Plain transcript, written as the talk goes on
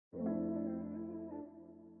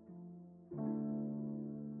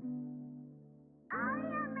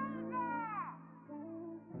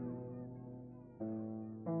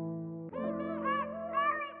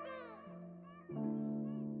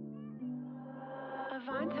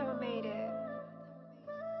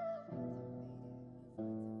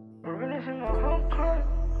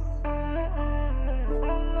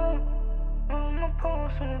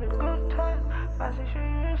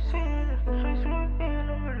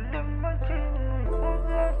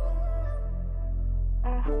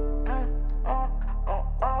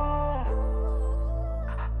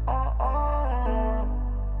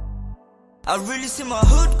I really see my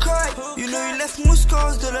hood cry. You know you left me with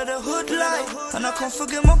scars, don't let the hood lie. And I can't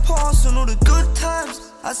forget my past and all the good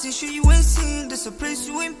times. I see shit you ain't seen, there's a place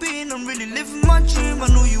you ain't been. I'm really living my dream, I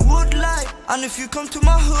know you would lie. And if you come to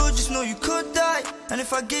my hood, just know you could die. And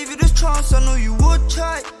if I gave you this chance, I know you would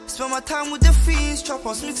try. Spend my time with the fiends, trap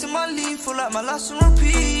house mixing my lean, feel like my last on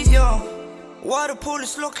repeat, yo. Why the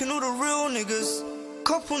police locking all the real niggas?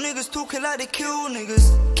 Couple niggas talking like they kill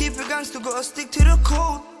niggas. Keep it gangster, gotta stick to the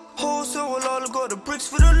code. Wholesale, all got the bricks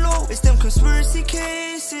for the low. It's them conspiracy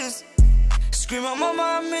cases. Scream out, mama,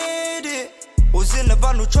 I made it. Was in the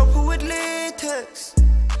bottle chopper with latex.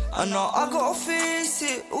 I know I gotta face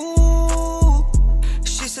it, ooh.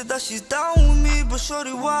 She said that she's down with me, but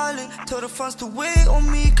shorty wildin'. Tell the fans to wait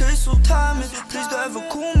on me, cause it's so timing. Please don't ever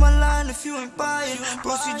call my line if you ain't buying.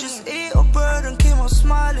 Bro, she just ate a bird and came out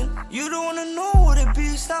smiling. You don't wanna know what it be.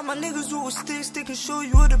 It's like my niggas always stick and show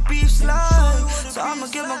you what the beef's like. So I'ma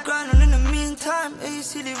get my grind on in the meantime.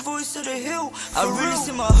 Acehillside voice of the hill. I really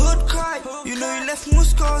see my hood cry. You know you left me with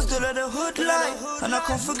scars, don't let the hood lie. And I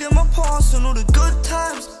can't forget my past and all the good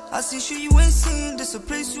times. I see shit you ain't seen, there's a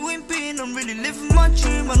place you ain't been. I'm really living my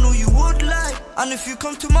dream, I know you would lie. And if you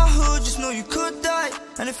come to my hood, just know you could die.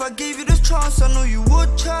 And if I gave you this chance, I know you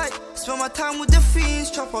would try. Spend my time with the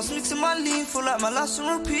fiends, trap house mixing my lean, feel like my last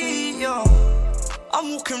on repeat, yo.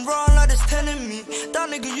 I'm walking around like it's telling me that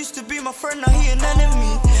nigga used to be my friend, now he an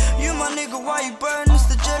enemy. You my nigga, why you burn? It's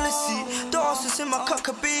the jealousy. The ass is in my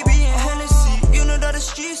cocker, baby, and Hennessy. You know that the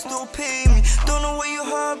streets still pay me. Don't know what you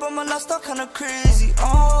heard, but my lifestyle kinda crazy.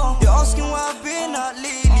 You're asking where I've been at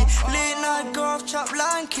lately. Late night golf, chop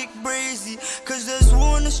line, kick brazy. Cause there's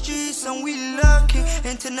war in the streets and we lurking.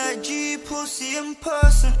 Internet G, pussy in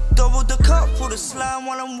person. Double the cup for the slime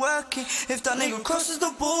while I'm working. If that nigga crosses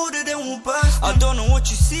the border, then we'll burst. I don't know what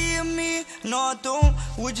you see in me, no I don't.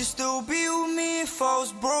 Would you still be with me if I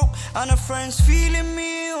was broke? And her friends feeling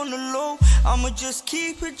me on the low. I'ma just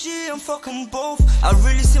keep it G and fuck them both. I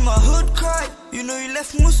really see my hood cry. You know you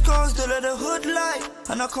left me with scars, don't let the hood lie.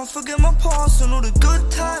 And I can't forget my past and all the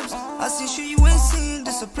good times. I see shit you ain't seen,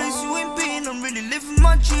 there's a place you ain't been. I'm really living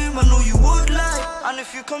my dream, I know you would lie. And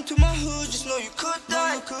if you come to my hood, just know you could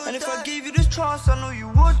die. And if I gave you this chance, I know you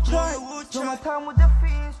would try. Spend my time with the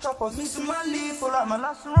fiends, chop off mixing my leaf, feel like my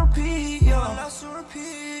last on repeat, yo. My last on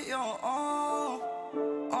repeat, yo.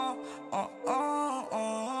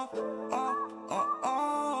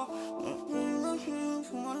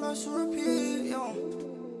 My last on repeat, yo.